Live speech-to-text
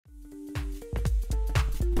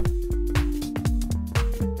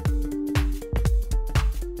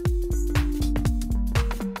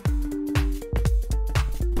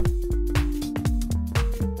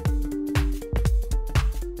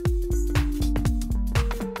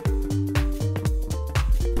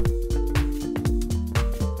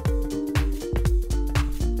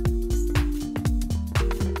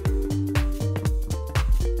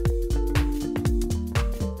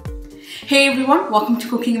Hey everyone, welcome to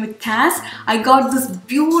Cooking with Taz. I got this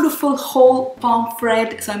beautiful whole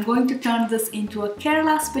pomfret, so I'm going to turn this into a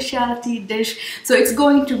Kerala specialty dish. So it's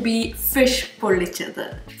going to be fish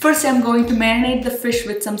pollichathu. First I'm going to marinate the fish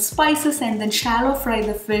with some spices and then shallow fry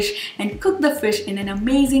the fish and cook the fish in an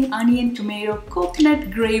amazing onion, tomato,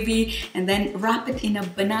 coconut gravy and then wrap it in a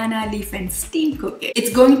banana leaf and steam cook it.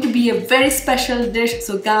 It's going to be a very special dish,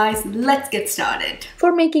 so guys, let's get started.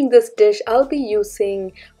 For making this dish, I'll be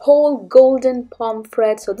using whole golden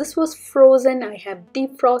pomfret. So this was frozen. I have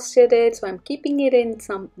defrosted it, so I'm keeping it in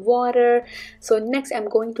some water. So next I'm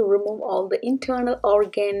going to remove all the internal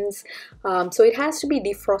organs. So it has to be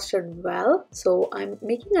defrosted well. So I'm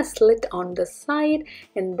making a slit on the side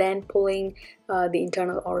and then pulling the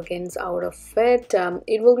internal organs out of it.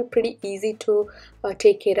 It will be pretty easy to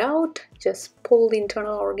take it out. Just pull the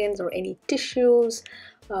internal organs or any tissues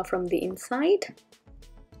from the inside.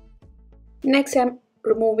 Next I'm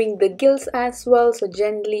removing the gills as well, so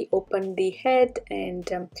gently open the head and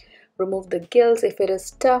remove the gills. If it is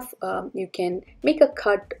tough, you can make a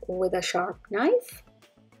cut with a sharp knife.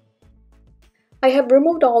 I have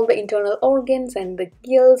removed all the internal organs and the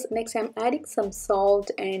gills. Next I'm adding some salt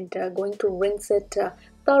and going to rinse it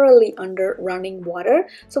thoroughly under running water.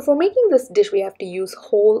 So for making this dish we have to use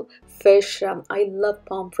whole fish. I love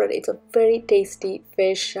pomfret. It's a very tasty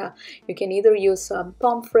fish. You can either use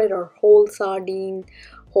pomfret or whole sardine,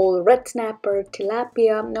 whole red snapper,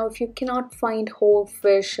 tilapia. Now if you cannot find whole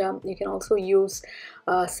fish, you can also use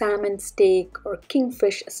salmon steak or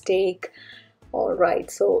kingfish steak. Alright,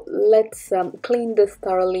 so let's clean this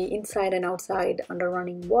thoroughly inside and outside under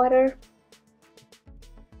running water.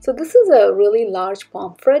 So this is a really large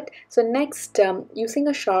pomfret. So next, using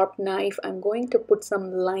a sharp knife, I'm going to put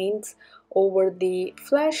some lines over the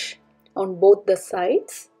flesh on both the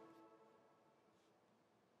sides.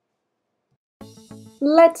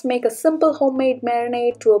 Let's make a simple homemade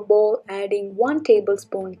marinade to a bowl, adding 1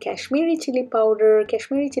 tablespoon Kashmiri chili powder.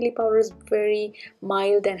 Kashmiri chili powder is very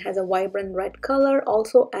mild and has a vibrant red color.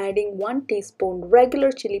 Also adding 1 teaspoon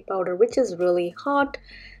regular chili powder, which is really hot.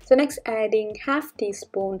 So next adding half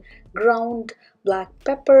teaspoon ground black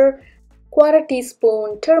pepper, 1/4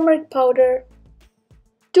 teaspoon turmeric powder,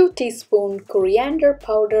 2 teaspoon coriander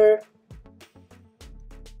powder,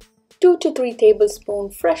 2 to 3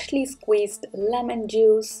 tablespoons freshly squeezed lemon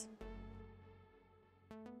juice.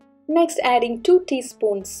 Next adding 2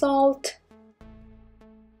 teaspoons salt.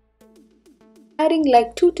 Adding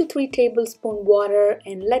like 2 to 3 tablespoons water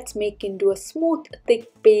and let's make into a smooth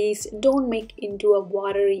thick paste. Don't make into a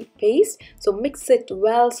watery paste. So mix it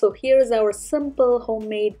well. So here's our simple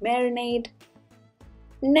homemade marinade.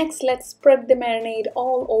 Next, let's spread the marinade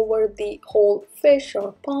all over the whole fish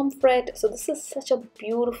or pomfret. So this is such a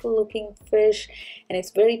beautiful looking fish and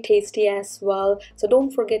it's very tasty as well. So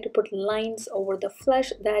don't forget to put lines over the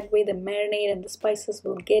flesh. That way the marinade and the spices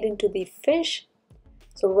will get into the fish.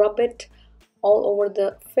 So rub it all over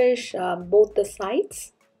the fish, both the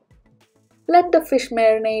sides. Let the fish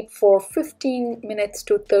marinate for 15 minutes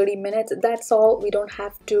to 30 minutes. That's all. We don't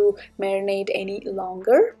have to marinate any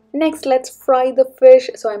longer. Next, let's fry the fish.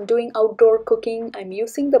 So I'm doing outdoor cooking. I'm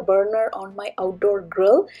using the burner on my outdoor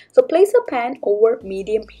grill. So place a pan over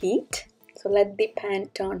medium heat. So let the pan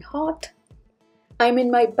turn hot. I'm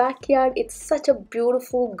in my backyard. It's such a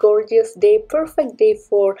beautiful, gorgeous day, perfect day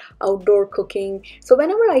for outdoor cooking. So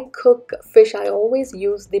whenever I cook fish, I always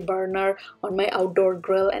use the burner on my outdoor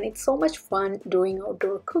grill and it's so much fun doing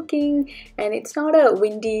outdoor cooking and it's not a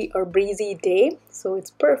windy or breezy day. So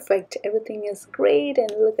it's perfect. Everything is great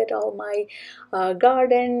and look at all my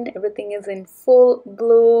garden. Everything is in full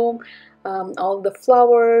bloom. All the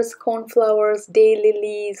flowers, cornflowers,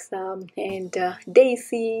 daylilies, and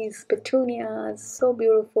daisies, petunias, so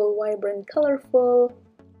beautiful, vibrant, colorful.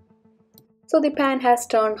 So the pan has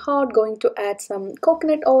turned hot. Going to add some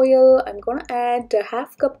coconut oil. I'm going to add a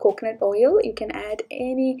half cup coconut oil. You can add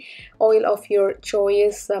any oil of your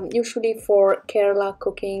choice. Usually for Kerala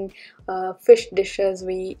cooking fish dishes,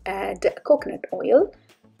 we add coconut oil.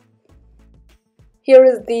 Here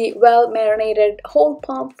is the well marinated whole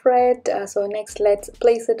pomfret. So next let's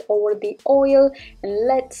place it over the oil and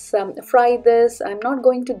let's fry this. I'm not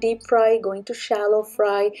going to deep fry, going to shallow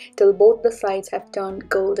fry till both the sides have turned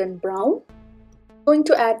golden brown. Going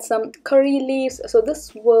to add some curry leaves. So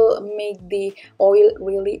this will make the oil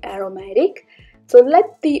really aromatic. So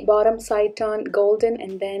let the bottom side turn golden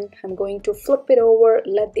and then I'm going to flip it over,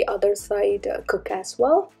 let the other side cook as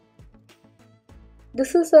well.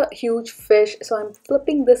 This is a huge fish, so I'm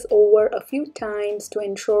flipping this over a few times to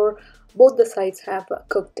ensure both the sides have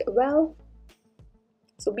cooked well.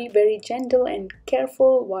 So be very gentle and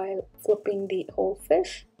careful while flipping the whole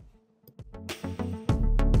fish.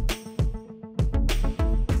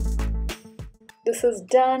 this is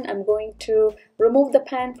done, I'm going to remove the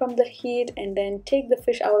pan from the heat and then take the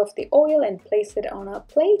fish out of the oil and place it on a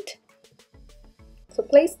plate. So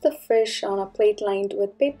place the fish on a plate lined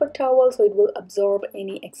with paper towel so it will absorb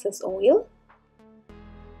any excess oil.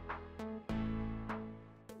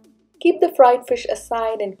 Keep the fried fish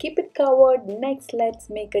aside and keep it covered. Next, let's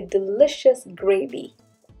make a delicious gravy.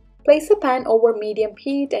 Place a pan over medium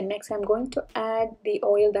heat, and next I'm going to add the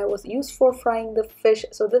oil that was used for frying the fish.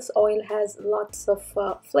 So this oil has lots of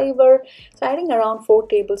flavor. So adding around 4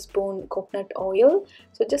 tablespoons coconut oil.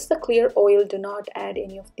 So just the clear oil, do not add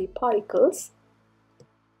any of the particles.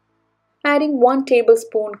 Adding 1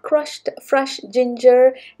 tablespoon crushed fresh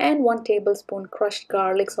ginger and 1 tablespoon crushed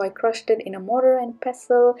garlic. So I crushed it in a mortar and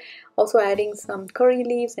pestle. Also adding some curry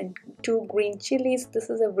leaves and 2 green chilies.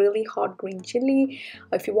 This is a really hot green chili.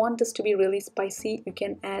 If you want this to be really spicy, you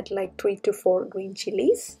can add like 3 to 4 green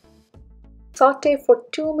chilies. Saute for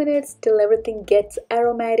 2 minutes till everything gets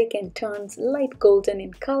aromatic and turns light golden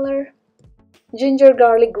in color. Ginger,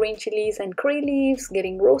 garlic, green chilies and curry leaves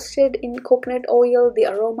getting roasted in coconut oil. The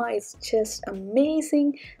aroma is just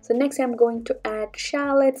amazing. So next I'm going to add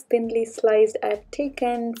shallots, thinly sliced. I've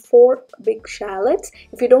taken 4 big shallots.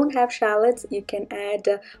 If you don't have shallots, you can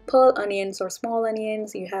add pearl onions or small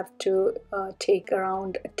onions. You have to take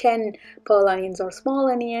around 10 pearl onions or small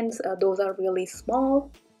onions. Those are really small.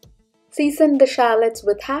 Season the shallots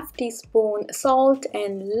with half teaspoon salt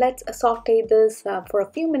and let's saute this for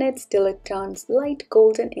a few minutes till it turns light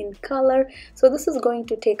golden in color. So this is going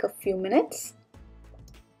to take a few minutes.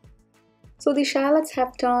 So the shallots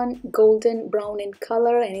have turned golden brown in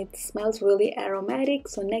color and it smells really aromatic.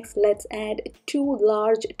 So next let's add 2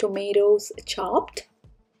 large tomatoes chopped.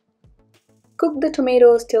 Cook the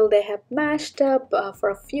tomatoes till they have mashed up for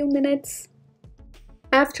a few minutes.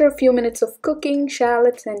 After a few minutes of cooking,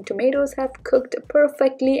 shallots and tomatoes have cooked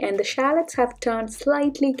perfectly and the shallots have turned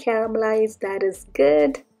slightly caramelized. That is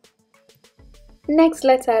good. Next,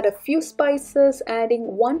 let's add a few spices,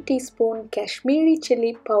 adding 1 teaspoon Kashmiri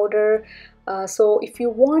Chili powder. So if you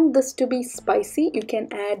want this to be spicy, you can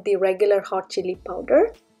add the regular hot chili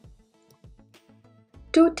powder.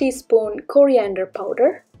 2 teaspoon Coriander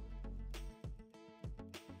powder.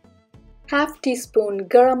 Half teaspoon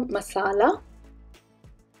Garam Masala.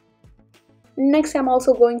 Next, I'm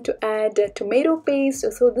also going to add tomato paste.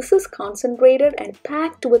 So this is concentrated and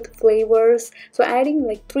packed with flavors. So adding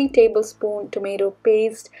like 3 tablespoons tomato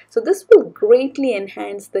paste. So this will greatly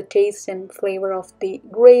enhance the taste and flavor of the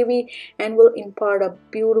gravy and will impart a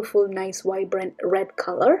beautiful, nice, vibrant red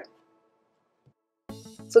color.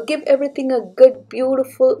 So give everything a good,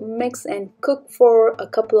 beautiful mix and cook for a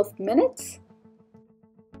couple of minutes.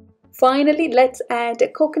 Finally, let's add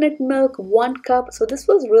coconut milk, 1 cup. So this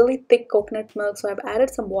was really thick coconut milk, so I've added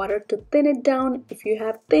some water to thin it down. If you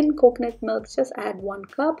have thin coconut milk, just add 1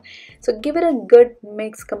 cup. So give it a good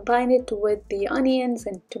mix, combine it with the onions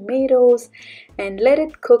and tomatoes and let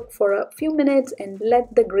it cook for a few minutes and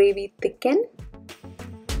let the gravy thicken.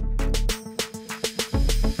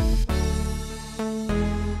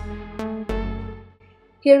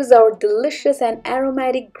 Here's our delicious and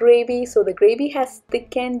aromatic gravy. So the gravy has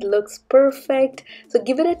thickened, looks perfect. So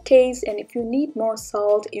give it a taste and if you need more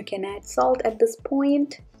salt, you can add salt at this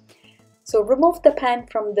point. So remove the pan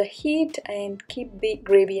from the heat and keep the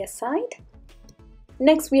gravy aside.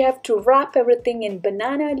 Next, we have to wrap everything in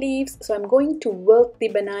banana leaves. So I'm going to wilt the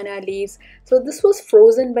banana leaves. So this was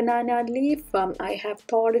frozen banana leaf. I have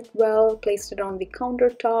thawed it well, placed it on the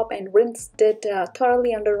countertop and rinsed it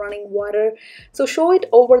thoroughly under running water. So show it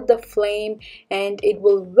over the flame and it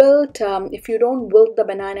will wilt. If you don't wilt the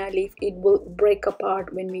banana leaf, it will break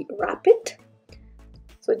apart when we wrap it.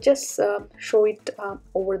 So just show it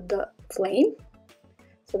over the flame.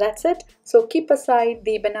 So that's it. So keep aside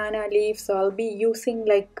the banana leaves. So I'll be using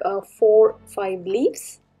like 4-5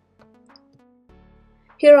 leaves.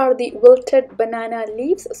 Here are the wilted banana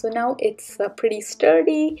leaves. So now it's pretty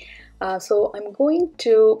sturdy. So I'm going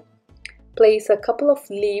to place a couple of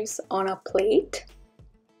leaves on a plate.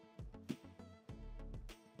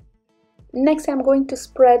 Next, I'm going to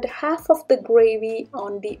spread half of the gravy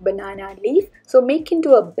on the banana leaf. So make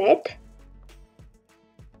into a bed.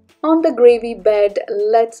 On the gravy bed,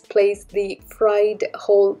 let's place the fried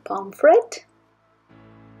whole pomfret.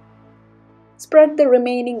 Spread the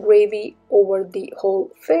remaining gravy over the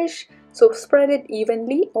whole fish. So spread it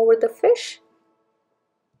evenly over the fish.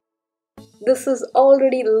 This is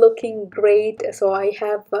already looking great. So I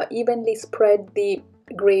have evenly spread the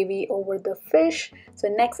gravy over the fish. So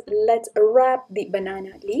next, let's wrap the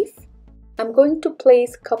banana leaf. I'm going to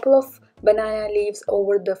place a couple of banana leaves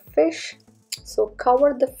over the fish. So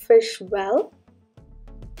cover the fish well.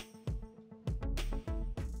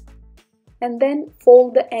 and then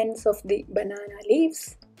fold the ends of the banana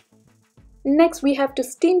leaves. Next we have to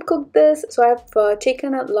steam cook this. So I've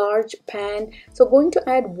taken a large pan. So I'm going to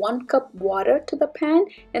add 1 cup water to the pan,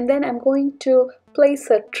 and then I'm going to place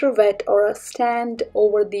a trivet or a stand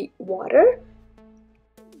over the water.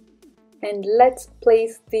 And let's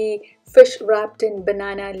place the fish wrapped in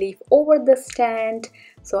banana leaf over the stand.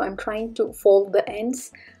 So I'm trying to fold the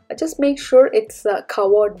ends. Just make sure it's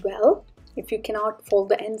covered well. If you cannot fold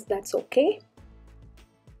the ends, that's okay.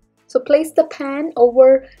 So place the pan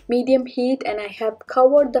over medium heat, and I have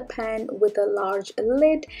covered the pan with a large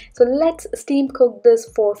lid. So let's steam cook this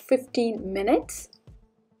for 15 minutes.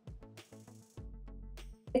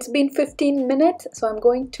 It's been 15 minutes, so I'm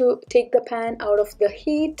going to take the pan out of the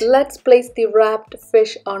heat. Let's place the wrapped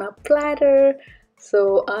fish on a platter.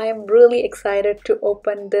 So I'm really excited to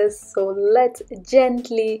open this. So let's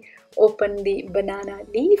gently open the banana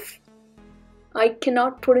leaf. I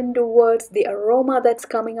cannot put into words the aroma that's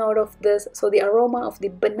coming out of this. So the aroma of the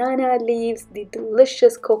banana leaves, the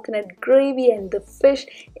delicious coconut gravy, and the fish,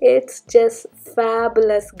 it's just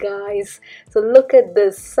fabulous, guys. So look at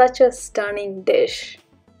this, such a stunning dish.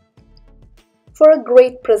 For a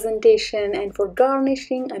great presentation and for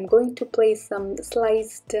garnishing, I'm going to place some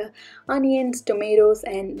sliced onions, tomatoes,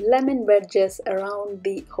 and lemon wedges around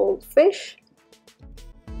the whole fish.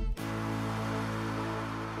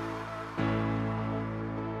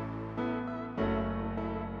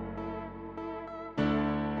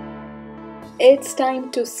 It's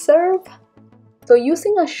time to serve. So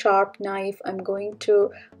using a sharp knife, I'm going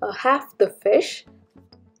to half the fish,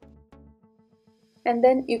 and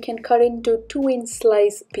then you can cut into 2-inch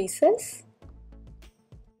slice pieces.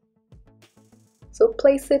 So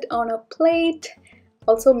place it on a plate.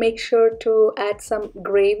 Also make sure to add some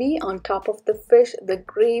gravy on top of the fish. The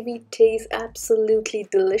gravy tastes absolutely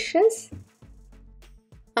delicious.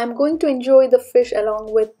 I'm going to enjoy the fish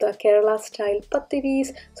along with the Kerala style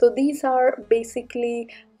patiris. So these are basically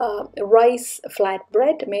rice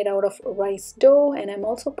flatbread made out of rice dough, and I'm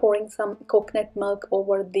also pouring some coconut milk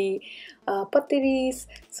over the patiris.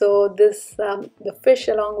 So this the fish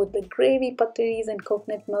along with the gravy, patiris, and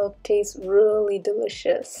coconut milk tastes really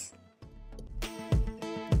delicious.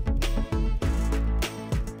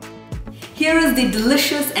 Here is the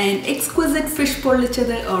delicious and exquisite fish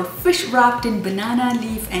pollichathu, or fish wrapped in banana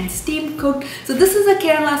leaf and steam cooked. So this is a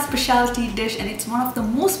Kerala specialty dish, and it's one of the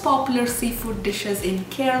most popular seafood dishes in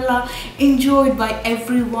Kerala, enjoyed by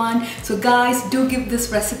everyone. So guys, do give this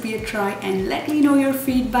recipe a try and let me know your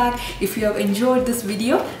feedback. If you have enjoyed this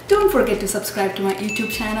video, don't forget to subscribe to my YouTube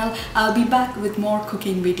channel. I'll be back with more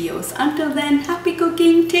cooking videos. Until then, happy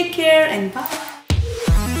cooking, take care, and bye.